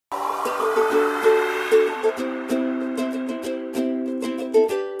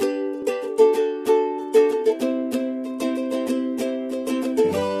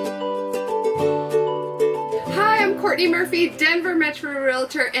Murphy, Denver Metro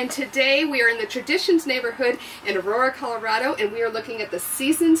Realtor, and today we are in the Traditions neighborhood in Aurora, Colorado, and we are looking at the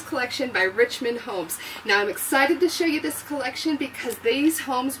Seasons collection by Richmond Homes. Now I'm excited to show you this collection because these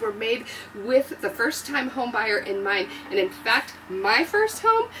homes were made with the first-time home buyer in mind, and in fact my first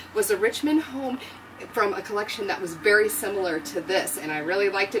home was a Richmond home from a collection that was very similar to this, and I really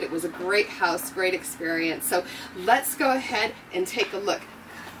liked it. It was a great house, great experience. So let's go ahead and take a look.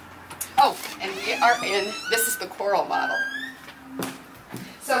 Oh, and we are in, this is the coral model.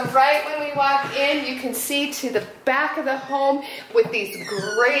 So right when we walk in, you can see to the back of the home with these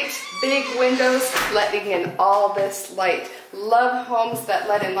great big windows letting in all this light. Love homes that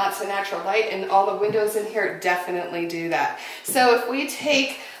let in lots of natural light, and all the windows in here definitely do that. So if we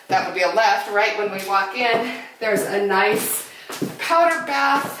take, that would be a left, right when we walk in, there's a nice powder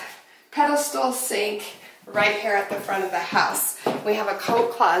bath, pedestal sink, right here at the front of the house. We have a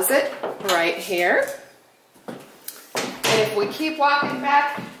coat closet right here. And if we keep walking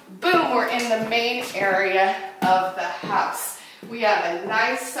back, boom, we're in the main area of the house. We have a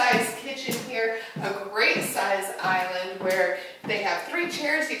nice sized kitchen here, a great size island where they have 3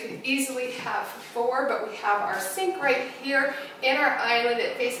 chairs. You could easily have 4, but we have our sink right here in our island.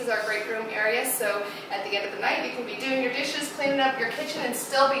 It faces our great room area, so at the end of the night you can be doing your dishes, cleaning up your kitchen, and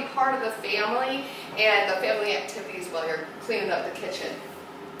still be part of the family and the family activities while you're cleaning up the kitchen.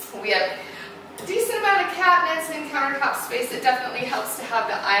 We have a decent amount of cabinets and countertop space. It definitely helps to have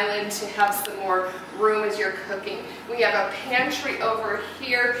the island to have some more room as you're cooking. We have a pantry over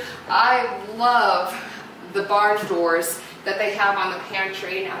here. I love the barn doors that they have on the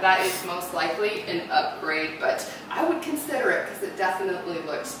pantry. Now that is most likely an upgrade, but I would consider it because it definitely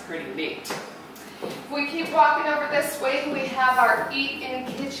looks pretty neat. If we keep walking over this way, we have our eat-in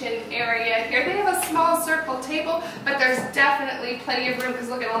kitchen area here. They have a small circle table, but there's definitely plenty of room because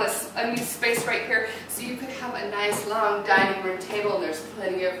look at all this unused space right here. So you could have a nice long dining room table and there's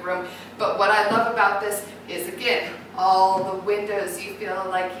plenty of room. But what I love about this is, again, all the windows. You feel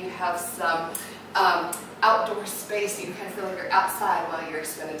like you have some outdoor space. You kind of feel like you're outside while you're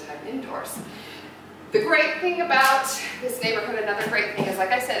spending time indoors. The great thing about this neighborhood, another great thing is,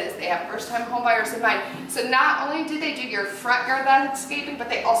 like I said, is they have first-time home buyers in mind. So not only do they do your front yard landscaping, but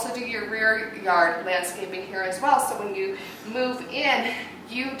they also do your rear yard landscaping here as well. So when you move in,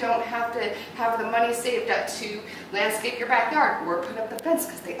 you don't have to have the money saved up to landscape your backyard or put up the fence,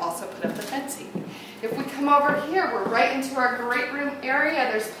 because they also put up the fencing. If we come over here, we're right into our great room area.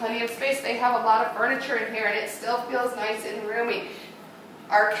 There's plenty of space. They have a lot of furniture in here, and it still feels nice and roomy.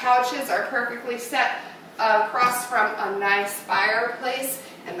 Our couches are perfectly set across from a nice fireplace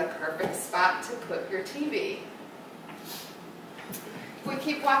and the perfect spot to put your TV. If we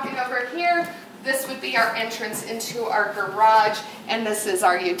keep walking over here, this would be our entrance into our garage, and this is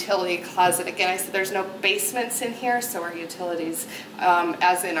our utility closet. Again, I said there's no basements in here, so our utilities,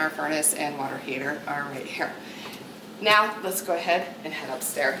 as in our furnace and water heater, are right here. Now, let's go ahead and head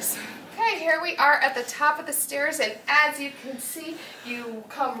upstairs. Okay, here we are at the top of the stairs, and as you can see, you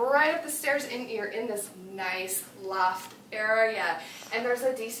come right up the stairs and you're in this nice loft area. And there's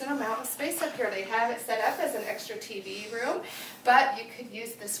a decent amount of space up here. They have it set up as an extra TV room, but you could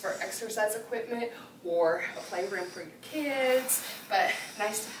use this for exercise equipment or a playroom for your kids, but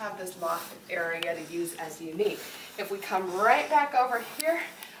nice to have this loft area to use as you need. If we come right back over here,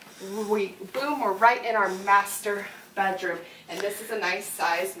 boom, we're right in our master bedroom, and this is a nice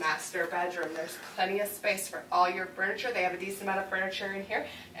size master bedroom. There's plenty of space for all your furniture. They have a decent amount of furniture in here,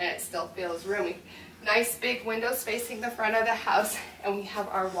 and it still feels roomy. Nice big windows facing the front of the house, and we have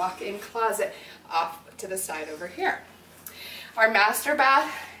our walk-in closet off to the side over here. Our master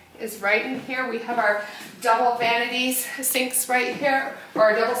bath is right in here. We have our double vanities, sinks right here,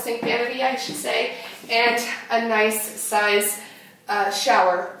 or a double sink vanity, I should say, and a nice size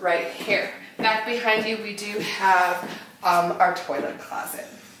shower right here. Back behind you, we do have our toilet closet.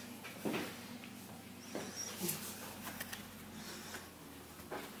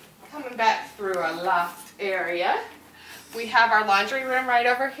 Coming back through our loft area, we have our laundry room right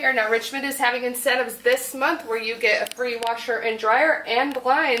over here. Now, Richmond is having incentives this month where you get a free washer and dryer and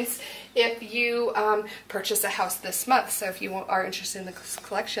blinds if you purchase a house this month. So if you are interested in the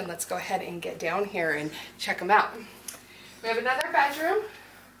collection, let's go ahead and get down here and check them out. We have another bedroom.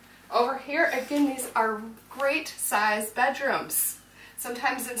 Over here, again, these are great size bedrooms.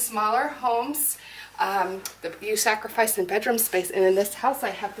 Sometimes in smaller homes, you sacrifice in bedroom space, and in this house, I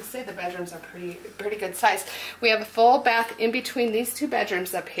have to say the bedrooms are pretty good size. We have a full bath in between these two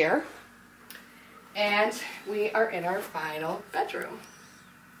bedrooms up here, and we are in our final bedroom.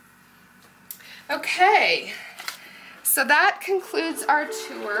 Okay, so that concludes our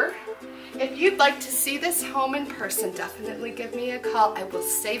tour. If you'd like to see this home in person, definitely give me a call. I will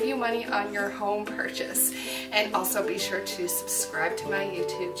save you money on your home purchase. And also be sure to subscribe to my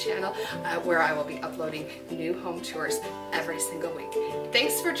YouTube channel where I will be uploading new home tours every single week.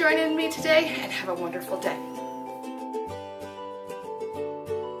 Thanks for joining me today, and have a wonderful day.